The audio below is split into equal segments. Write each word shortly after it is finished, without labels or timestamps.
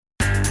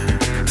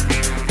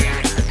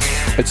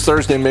It's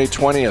Thursday, May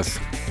 20th.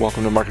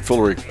 Welcome to Market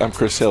Foolery. I'm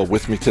Chris Hill.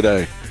 With me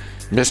today,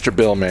 Mr.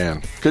 Bill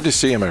Mann. Good to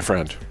see you, my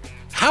friend.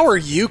 How are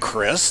you,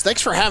 Chris?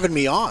 Thanks for having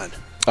me on.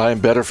 I am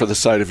better for the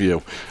sight of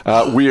you.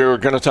 We are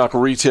going to talk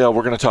retail.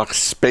 We're going to talk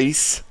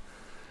space,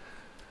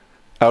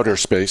 outer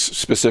space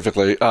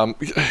specifically.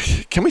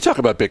 Can we talk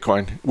about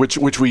Bitcoin,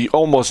 which we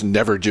almost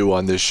never do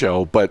on this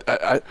show? But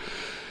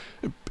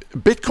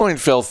Bitcoin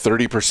fell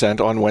 30%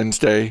 on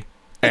Wednesday.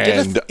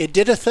 It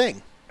did a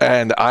thing.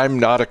 And I'm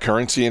not a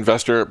currency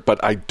investor,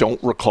 but I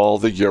don't recall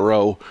the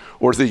euro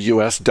or the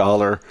US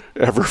dollar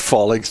ever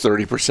falling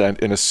 30%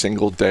 in a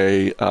single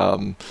day.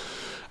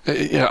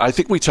 I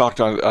think we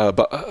talked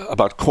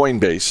about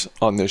Coinbase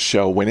on this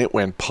show when it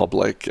went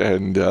public,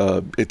 and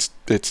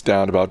it's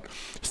down about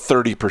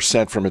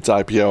 30% from its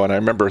IPO. And I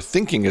remember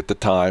thinking at the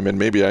time, and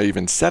maybe I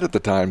even said at the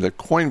time, that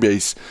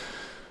Coinbase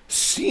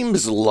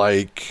seems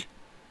like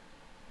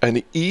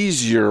an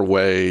easier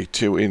way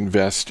to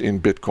invest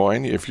in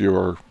Bitcoin if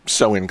you're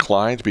so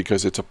inclined,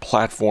 because it's a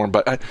platform.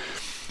 But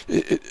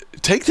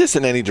take this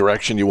in any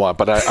direction you want,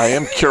 but I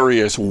am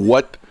curious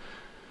what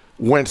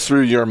went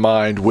through your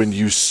mind when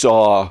you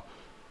saw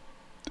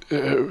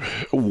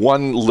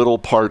one little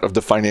part of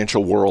the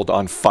financial world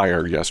on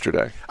fire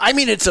yesterday. I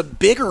mean, it's a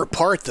bigger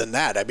part than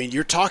that. I mean,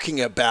 you're talking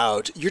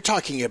about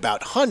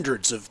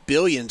hundreds of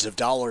billions of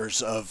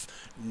dollars of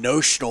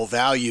notional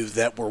value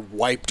that were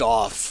wiped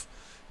off.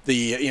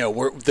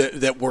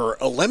 That were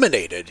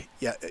eliminated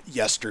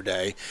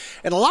yesterday.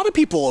 And a lot of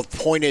people have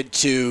pointed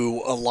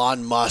to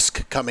Elon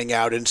Musk coming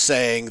out and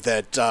saying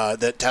that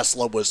that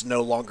Tesla was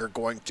no longer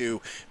going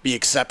to be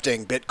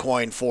accepting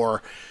Bitcoin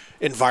for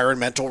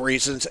environmental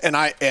reasons. And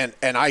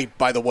I,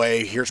 by the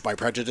way, here's my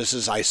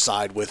prejudices. I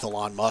side with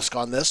Elon Musk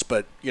on this,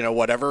 but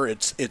whatever.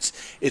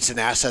 It's an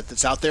asset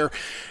that's out there.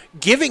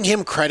 Giving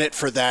him credit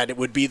for that, it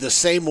would be the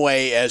same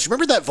way as,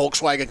 remember that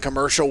Volkswagen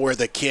commercial where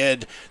the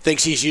kid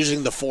thinks he's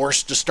using the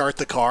Force to start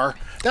the car?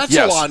 That's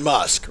yes. Elon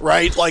Musk,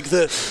 right? Like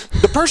the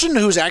person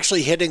who's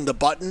actually hitting the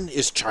button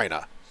is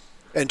China.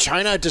 And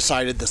China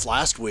decided this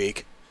last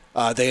week,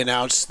 they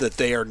announced that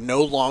they are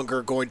no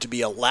longer going to be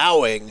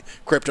allowing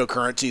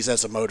cryptocurrencies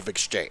as a mode of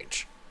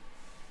exchange.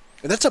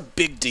 And that's a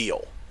big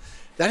deal.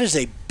 That is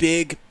a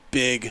big,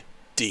 big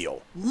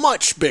deal.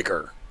 Much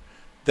bigger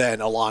than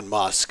Elon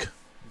Musk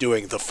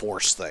doing the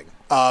Force thing.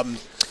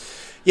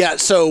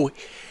 So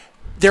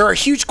there are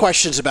huge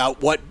questions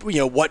about what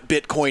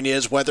Bitcoin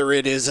is, whether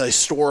it is a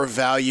store of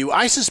value.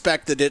 I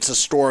suspect that it's a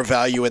store of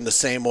value in the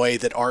same way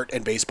that art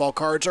and baseball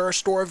cards are a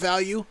store of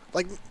value.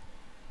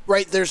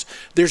 Right? There's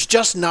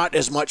just not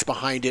as much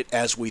behind it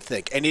as we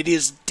think. And it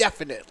is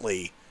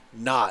definitely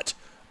not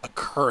a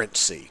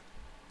currency.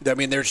 I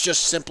mean, there's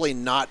just simply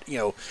not,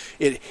 you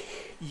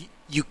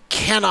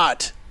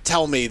cannot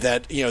tell me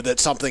that, that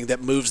something that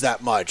moves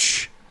that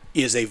much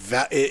is a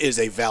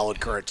valid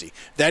currency.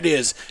 That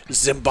is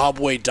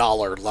Zimbabwe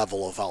dollar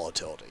level of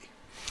volatility.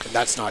 And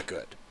that's not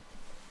good.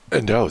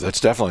 No, that's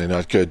definitely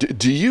not good.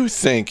 Do you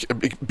think,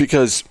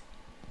 because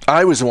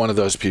I was one of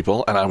those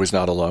people, and I was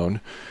not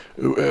alone,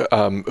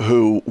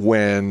 who,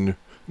 when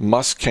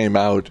Musk came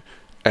out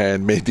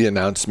and made the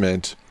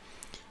announcement,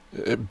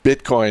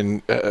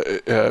 Bitcoin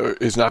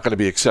is not going to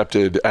be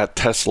accepted at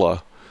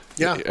Tesla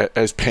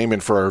as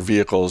payment for our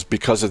vehicles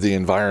because of the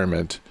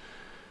environment.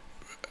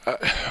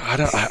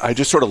 I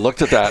just sort of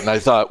looked at that and I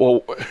thought,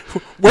 well,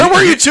 where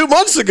were you 2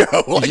 months ago?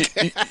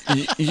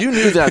 You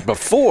knew that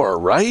before,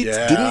 right?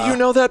 Yeah. Didn't you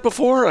know that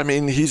before? I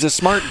mean, he's a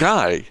smart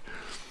guy.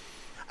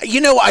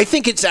 I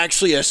think it's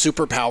actually a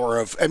superpower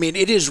of,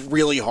 it is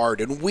really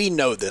hard, and we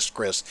know this,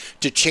 Chris,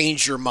 to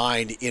change your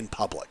mind in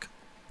public,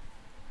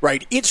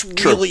 right? It's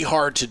really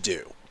hard to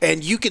do.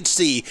 And you can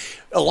see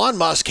Elon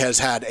Musk has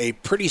had a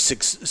pretty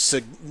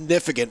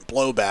significant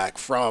blowback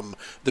from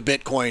the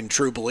Bitcoin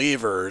true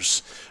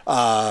believers.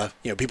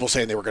 People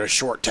saying they were going to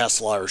short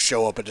Tesla or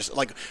show up at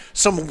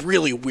some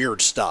really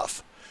weird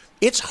stuff.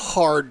 It's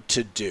hard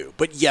to do.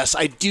 But yes,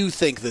 I do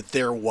think that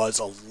there was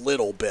a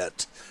little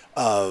bit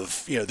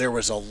of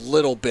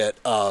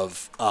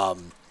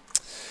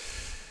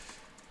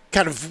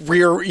kind of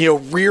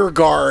rear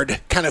guard,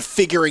 kind of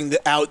figuring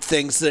out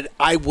things that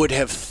I would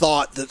have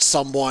thought that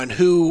someone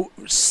who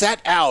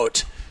set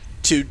out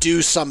to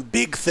do some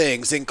big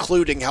things,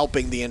 including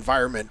helping the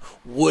environment,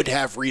 would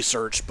have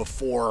researched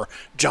before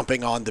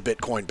jumping on the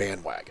Bitcoin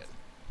bandwagon.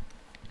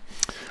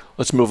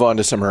 Let's move on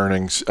to some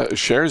earnings.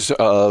 Shares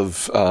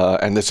of,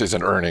 and this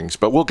isn't earnings,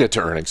 but we'll get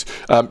to earnings.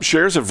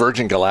 Shares of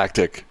Virgin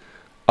Galactic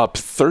up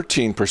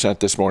 13%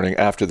 this morning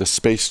after the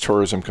space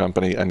tourism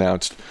company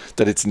announced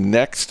that its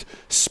next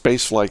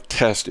spaceflight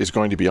test is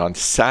going to be on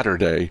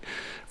Saturday.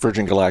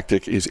 Virgin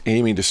Galactic is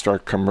aiming to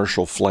start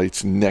commercial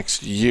flights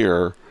next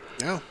year.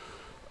 Yeah.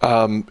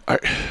 I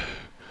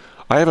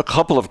have a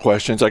couple of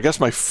questions. I guess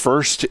my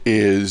first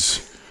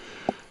is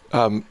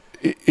Can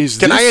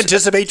I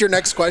anticipate your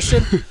next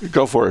question?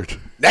 Go for it.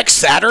 Next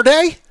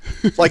Saturday?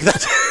 Like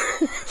that?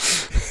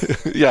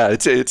 Yeah,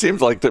 it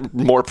seems like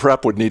more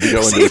prep would need to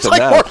go into it than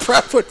that. More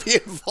prep would be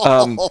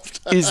involved.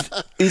 Is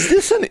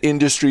this an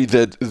industry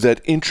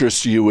that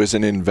interests you as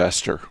an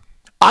investor?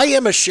 I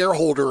am a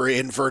shareholder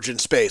in Virgin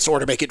Space, or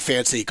to make it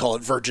fancy, call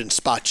it Virgin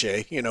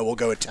Space. We'll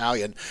go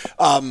Italian.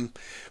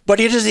 But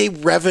it is a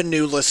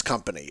revenue-less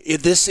company.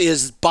 This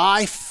is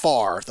by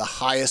far the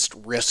highest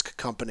risk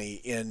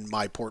company in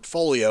my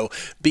portfolio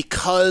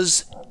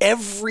because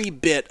every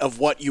bit of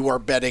what you are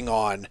betting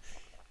on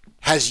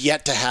has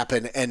yet to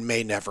happen and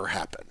may never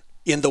happen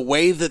in the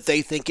way that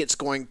they think it's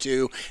going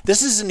to.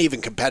 This isn't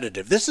even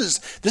competitive. This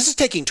is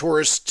taking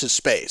tourists to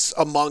space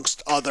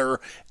amongst other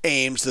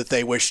aims that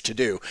they wish to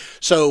do.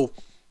 So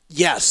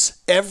yes,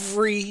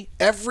 every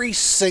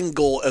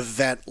single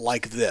event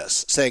like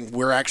this, saying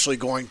we're actually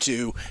going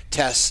to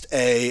test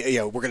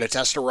we're going to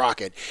test a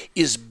rocket,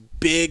 is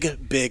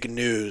big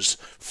news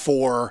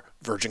for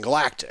Virgin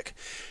Galactic.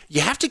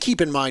 You have to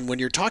keep in mind when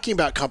you're talking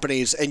about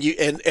companies, and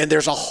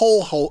there's a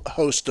whole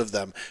host of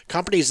them,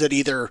 companies that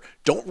either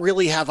don't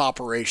really have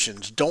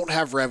operations, don't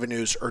have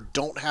revenues, or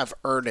don't have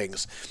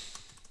earnings.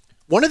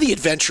 One of the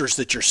adventures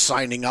that you're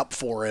signing up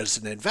for as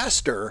an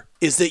investor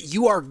is that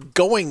you are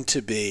going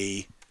to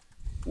be,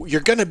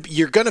 you're going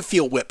to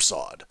feel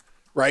whipsawed,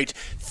 right?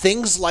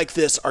 Things like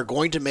this are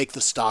going to make the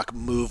stock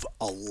move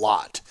a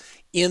lot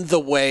in the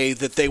way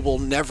that they will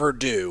never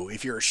do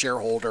if you're a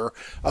shareholder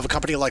of a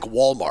company like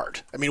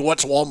Walmart. I mean,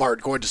 what's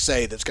Walmart going to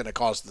say that's going to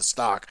cause the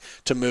stock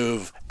to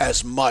move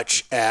as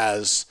much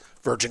as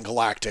Virgin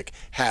Galactic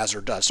has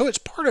or does? So it's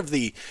part of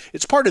the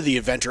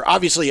adventure.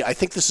 Obviously, I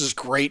think this is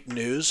great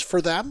news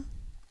for them.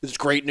 It's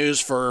great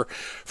news for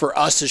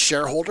us as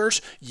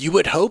shareholders. You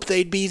would hope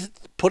they'd be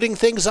putting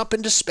things up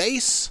into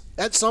space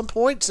at some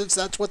point, since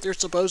that's what they're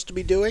supposed to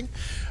be doing.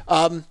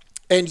 And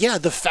yeah,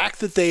 the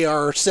fact that they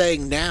are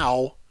saying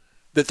now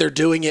that they're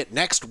doing it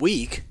next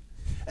week,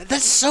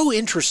 that's so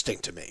interesting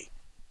to me.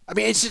 I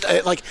mean, it's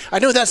just, like, I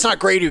know that's not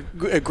great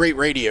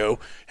radio.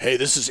 Hey,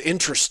 this is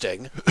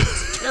interesting.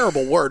 It's a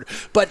terrible word.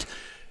 But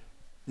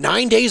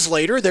 9 days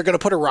later, they're going to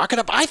put a rocket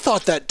up. I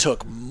thought that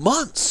took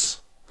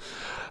months.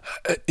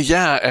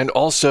 Yeah, and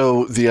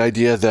also the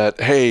idea that,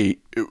 hey,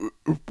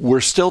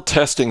 we're still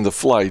testing the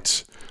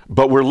flights,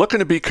 but we're looking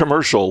to be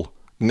commercial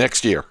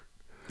next year.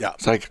 Yeah.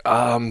 It's like,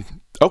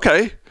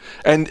 okay.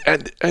 And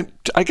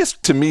I guess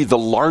to me, the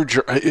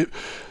larger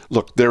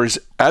look, there is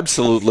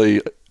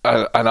absolutely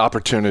an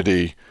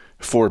opportunity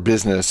for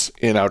business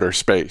in outer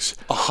space.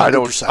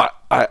 100%.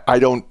 I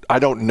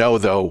don't know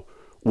though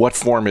what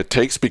form it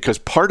takes, because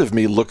part of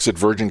me looks at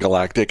Virgin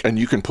Galactic, and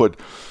you can put,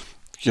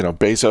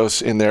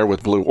 Bezos in there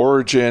with Blue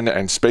Origin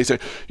and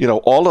SpaceX,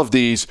 all of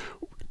these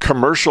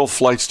commercial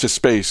flights to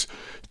space.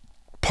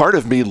 Part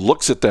of me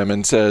looks at them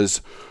and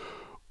says,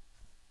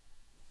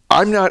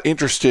 I'm not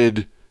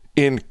interested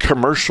in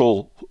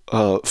commercial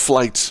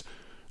flights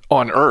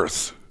on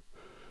Earth.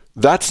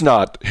 That's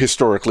not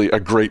historically a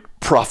great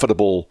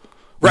profitable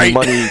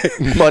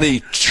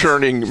money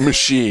churning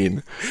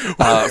machine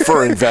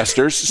for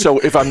investors. So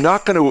if I'm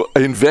not going to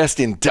invest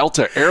in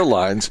Delta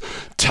Airlines,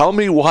 tell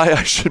me why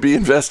I should be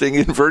investing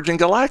in Virgin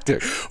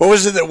Galactic. What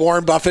was it that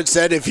Warren Buffett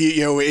said? If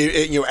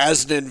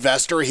as an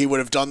investor, he would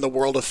have done the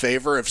world a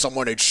favor if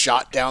someone had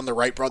shot down the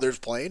Wright brothers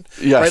plane.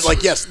 Yes. Right?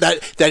 Like, yes,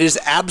 that is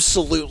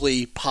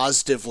absolutely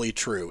positively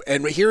true.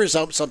 And here is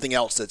something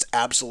else that's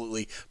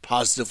absolutely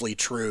positively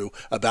true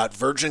about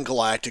Virgin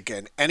Galactic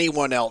and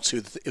anyone else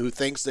who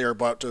thinks they're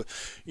about to,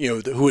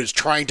 who is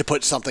trying to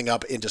put something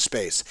up into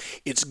space.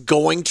 It's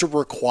going to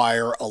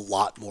require a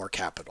lot more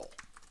capital.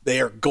 They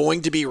are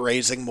going to be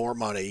raising more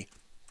money.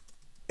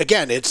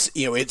 Again, it's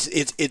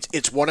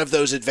one of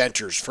those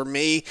adventures. For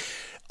me,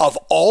 of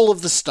all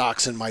of the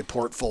stocks in my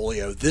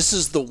portfolio, this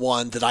is the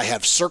one that I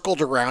have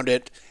circled around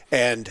it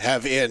and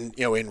have in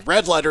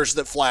red letters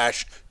that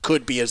flash,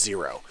 could be a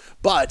zero.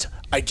 But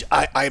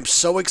I am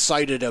so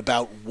excited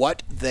about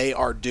what they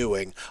are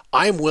doing.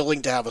 I'm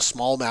willing to have a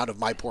small amount of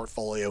my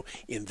portfolio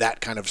in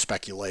that kind of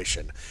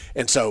speculation.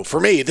 And so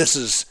for me, this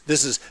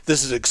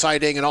is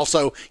exciting. And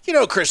also,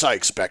 Chris, I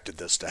expected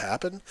this to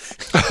happen.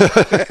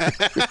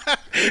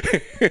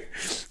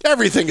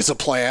 Everything is a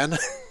plan.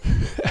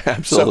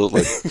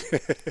 Absolutely.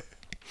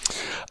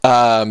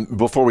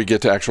 Before we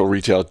get to actual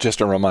retail,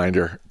 just a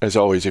reminder, as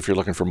always, if you're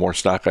looking for more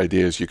stock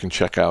ideas, you can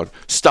check out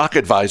Stock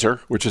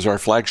Advisor, which is our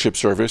flagship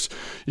service.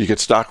 You get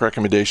stock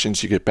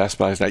recommendations, you get Best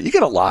Buys. Now, you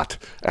get a lot.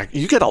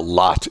 You get a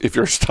lot if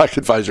you're a Stock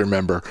Advisor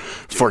member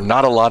for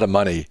not a lot of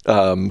money.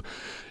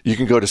 You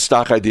can go to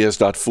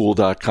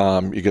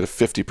stockideas.fool.com. You get a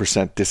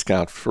 50%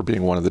 discount for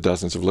being one of the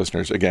dozens of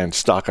listeners. Again,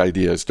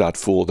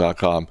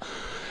 stockideas.fool.com.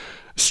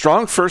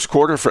 Strong first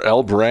quarter for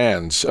L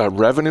Brands.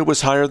 Revenue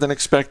was higher than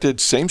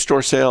expected.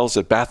 Same-store sales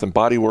at Bath &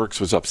 Body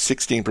Works was up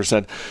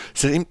 16%.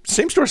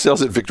 Same-store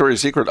sales at Victoria's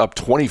Secret up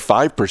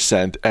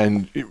 25%.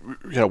 And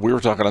we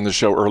were talking on the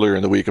show earlier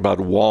in the week about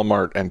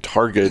Walmart and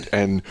Target.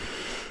 And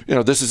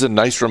this is a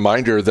nice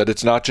reminder that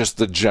it's not just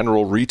the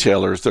general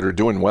retailers that are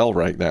doing well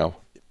right now.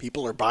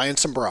 People are buying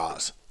some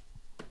bras.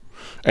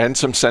 And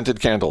some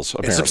scented candles,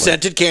 apparently. And some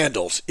scented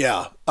candles,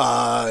 yeah.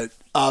 A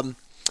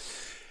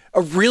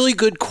really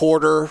good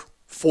quarter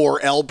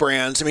for L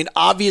Brands. I mean,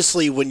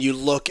 obviously, when you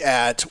look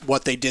at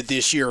what they did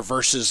this year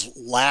versus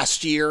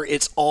last year,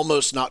 it's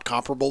almost not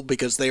comparable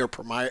because they are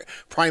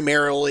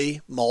primarily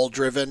mall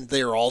driven.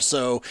 They are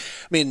also,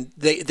 I mean,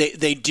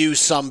 they do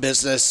some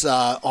business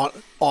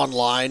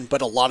online,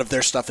 but a lot of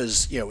their stuff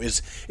is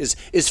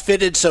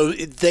fitted. So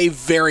they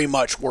very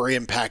much were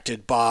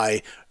impacted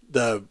by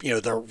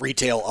the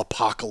retail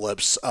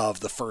apocalypse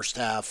of the first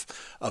half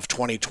of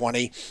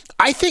 2020.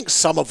 I think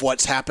some of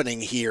what's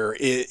happening here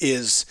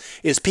is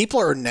people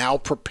are now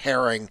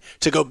preparing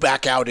to go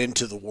back out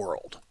into the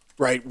world,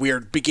 right?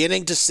 We're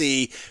beginning to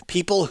see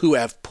people who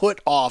have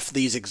put off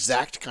these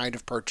exact kind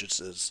of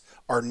purchases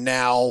are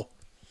now,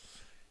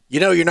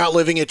 you're not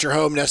living at your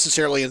home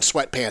necessarily in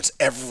sweatpants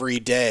every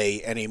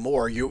day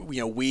anymore.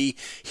 We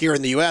here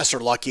in the U.S. are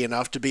lucky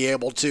enough to be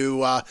able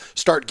to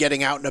start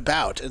getting out and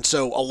about, and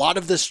so a lot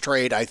of this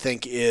trade, I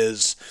think,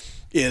 is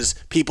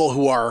people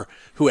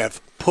who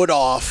have put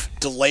off,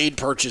 delayed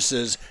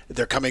purchases.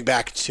 They're coming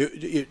back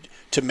to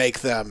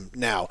make them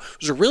now.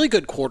 It was a really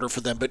good quarter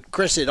for them, but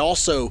Chris, it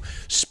also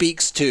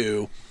speaks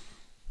to,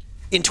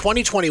 in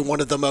 2020, one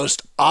of the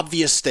most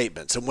obvious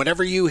statements, and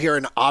whenever you hear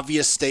an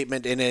obvious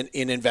statement in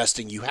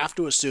investing, you have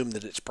to assume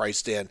that it's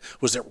priced in,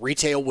 was that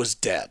retail was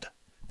dead,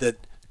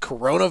 that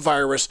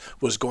coronavirus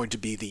was going to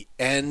be the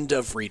end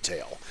of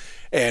retail.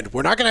 And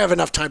we're not going to have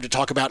enough time to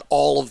talk about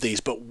all of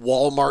these, but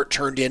Walmart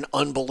turned in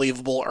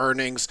unbelievable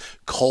earnings.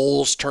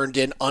 Kohl's turned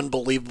in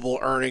unbelievable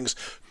earnings.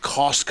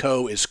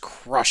 Costco is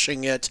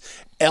crushing it.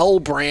 L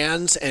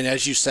Brands, and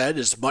as you said,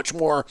 is much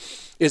more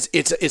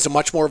it's a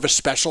much more of a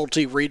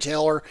specialty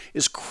retailer,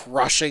 is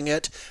crushing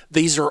it.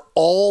 These are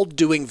all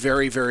doing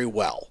very, very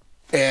well.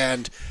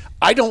 And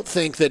I don't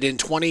think that in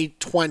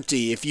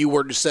 2020, if you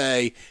were to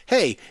say,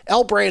 hey,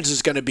 L Brands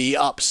is going to be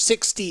up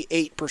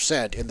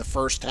 68% in the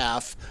first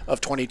half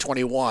of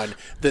 2021,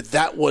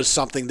 that was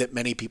something that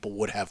many people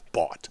would have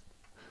bought.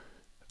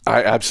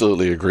 I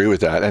absolutely agree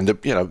with that. And,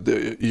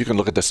 you can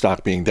look at the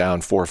stock being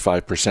down 4 or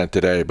 5%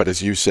 today. But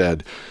as you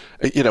said,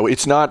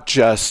 it's not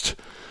just,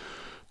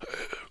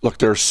 look,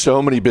 there are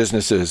so many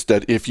businesses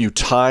that if you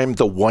time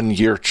the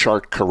 1-year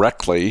chart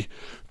correctly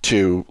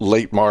to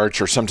late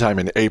March or sometime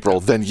in April,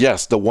 then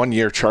yes, the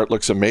 1-year chart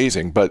looks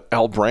amazing. But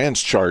L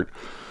Brands chart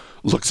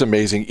looks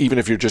amazing, even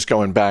if you're just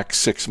going back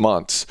 6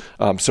 months.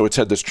 So it's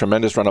had this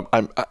tremendous run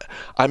up.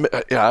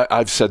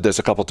 I've said this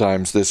a couple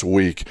times this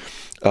week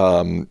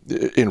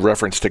in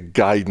reference to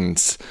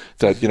guidance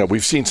that,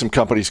 we've seen some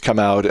companies come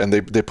out and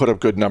they put up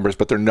good numbers,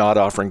 but they're not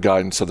offering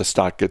guidance, so the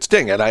stock gets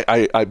ding. And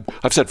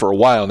I've said for a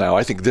while now,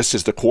 I think this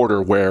is the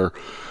quarter where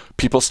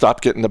people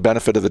stop getting the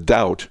benefit of the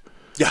doubt.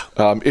 Yeah.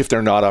 If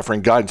they're not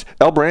offering guidance.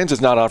 L Brands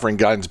is not offering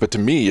guidance, but to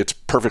me, it's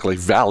perfectly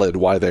valid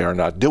why they are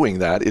not doing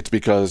that. It's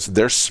because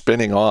they're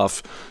spinning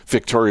off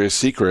Victoria's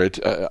Secret.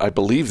 I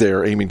believe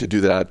they're aiming to do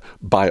that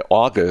by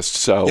August.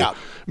 So it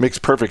makes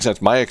perfect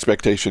sense. My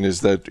expectation is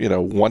that,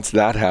 once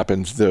that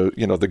happens,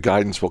 the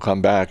guidance will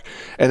come back.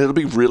 And it'll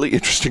be really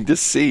interesting to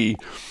see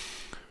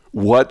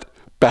what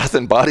Bath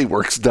 & Body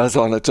Works does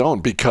on its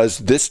own, because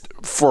this,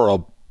 for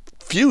a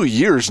few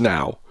years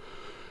now,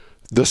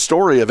 the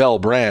story of L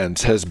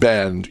Brands has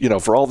been,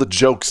 for all the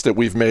jokes that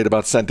we've made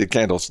about scented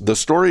candles, the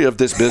story of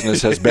this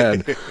business has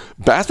been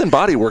Bath &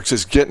 Body Works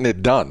is getting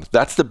it done.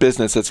 That's the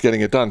business that's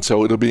getting it done.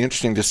 So it'll be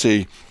interesting to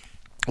see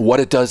what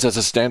it does as a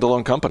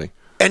standalone company.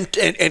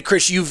 And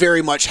Chris, you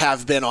very much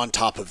have been on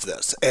top of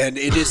this, and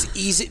it is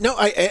easy. No,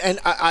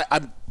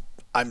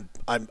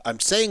 I'm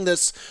saying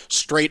this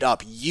straight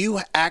up. You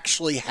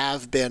actually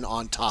have been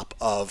on top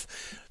of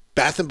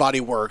Bath &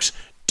 Body Works,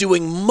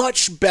 doing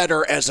much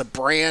better as a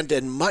brand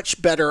and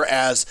much better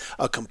as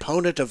a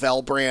component of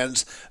L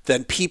Brands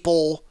than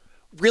people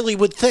really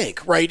would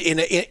think, right? In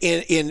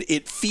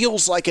it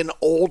feels like an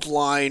old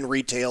line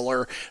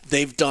retailer.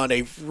 They've done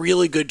a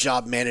really good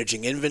job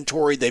managing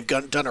inventory. They've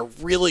done a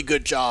really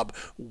good job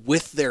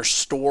with their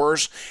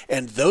stores,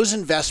 and those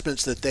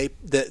investments that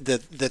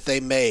they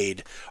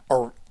made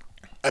are,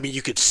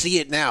 you could see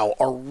it now,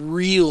 are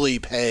really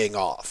paying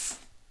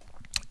off.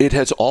 It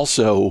has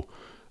also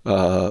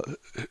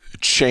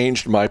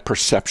changed my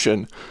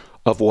perception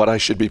of what I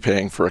should be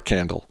paying for a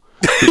candle.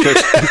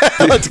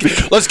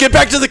 Because let's get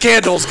back to the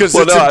candles, because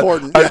it's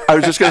important. I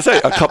was just going to say,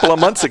 a couple of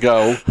months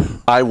ago,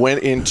 I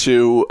went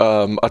into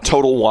a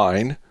Total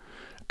Wine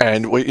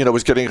and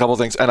was getting a couple of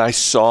things, and I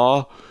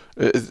saw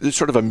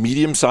sort of a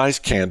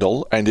medium-sized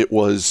candle, and it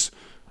was,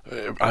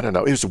 I don't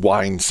know, it was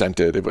wine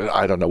scented.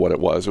 I don't know what it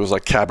was. It was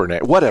like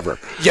Cabernet, whatever.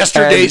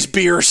 Yesterday's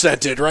beer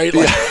scented, right?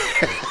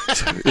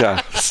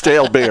 Yeah,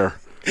 stale beer.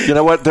 You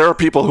know what? There are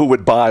people who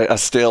would buy a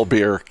stale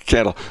beer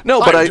candle. No,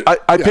 but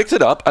I picked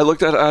it up. I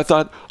looked at it. And I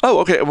thought, oh,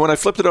 okay. And when I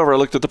flipped it over, I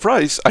looked at the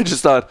price. I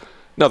just thought,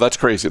 no, that's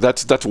crazy.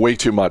 That's way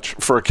too much.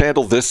 For a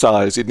candle this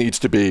size, it needs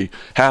to be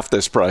half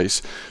this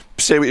price.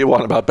 Say what you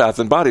want about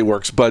Bath & Body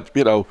Works, but,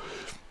 you'll pay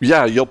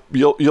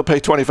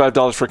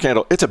 $25 for a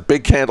candle. It's a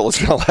big candle. It's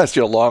going to last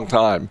you a long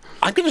time.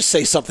 I'm going to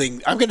say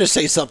something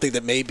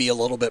that may be a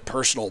little bit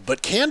personal,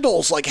 but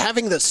candles, like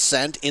having the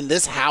scent in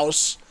this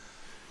house,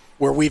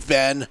 where we've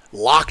been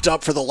locked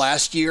up for the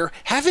last year,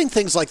 having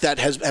things like that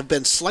have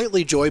been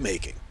slightly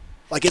joy-making.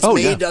 Like it's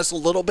made us a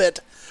little bit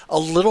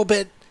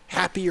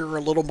happier, a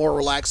little more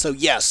relaxed. So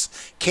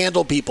yes,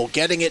 Candle people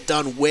getting it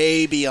done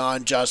way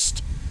beyond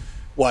just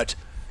what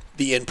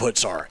the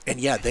inputs are. And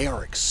yeah, they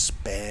are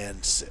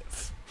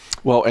expansive.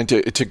 Well, and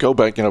to go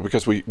back,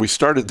 because we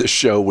started this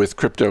show with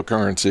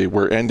cryptocurrency,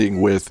 we're ending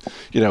with,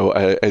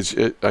 as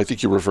I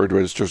think you referred to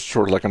it as just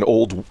sort of like an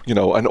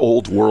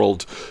old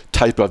world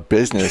type of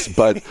business.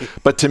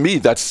 But to me,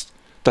 that's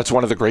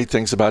one of the great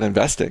things about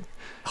investing.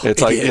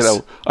 It's like,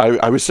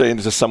 I was saying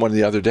to someone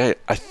the other day,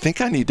 I think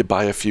I need to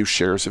buy a few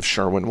shares of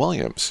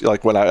Sherwin-Williams.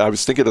 Like when I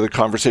was thinking of the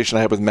conversation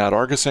I had with Matt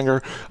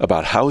Argersinger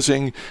about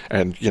housing,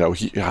 and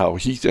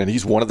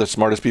he's one of the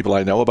smartest people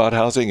I know about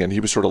housing, and he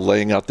was sort of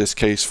laying out this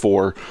case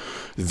for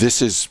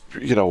this is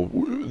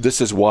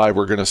why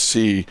we're going to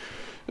see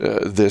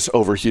this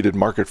overheated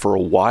market for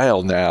a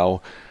while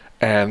now.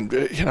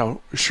 And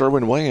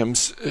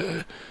Sherwin-Williams.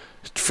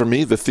 For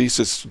me, the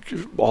thesis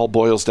all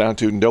boils down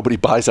to nobody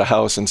buys a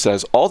house and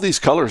says, all these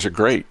colors are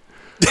great.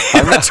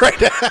 That's right.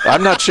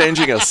 I'm not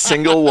changing a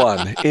single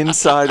one,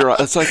 inside or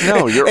out. It's like,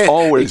 no, you're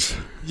always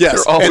going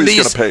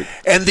to pay.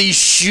 And these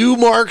shoe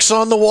marks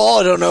on the wall,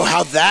 I don't know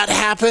how that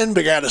happened.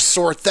 We got to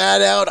sort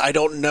that out. I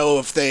don't know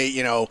if they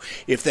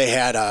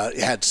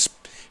had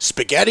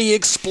spaghetti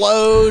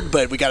explode,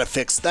 but we got to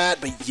fix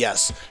that. But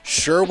yes,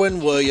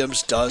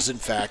 Sherwin-Williams does, in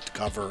fact,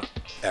 cover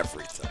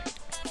everything.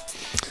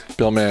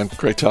 Bill, man,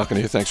 great talking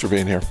to you. Thanks for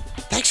being here.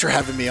 Thanks for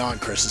having me on,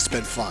 Chris. It's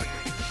been fun.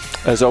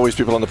 As always,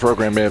 people on the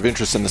program may have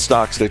interest in the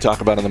stocks they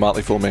talk about, and the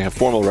Motley Fool may have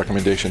formal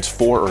recommendations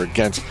for or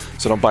against,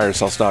 so don't buy or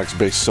sell stocks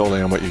based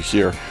solely on what you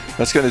hear.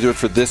 That's going to do it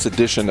for this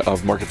edition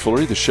of Market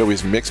Foolery. The show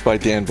is mixed by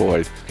Dan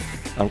Boyd.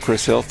 I'm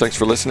Chris Hill. Thanks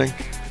for listening.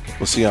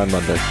 We'll see you on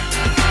Monday.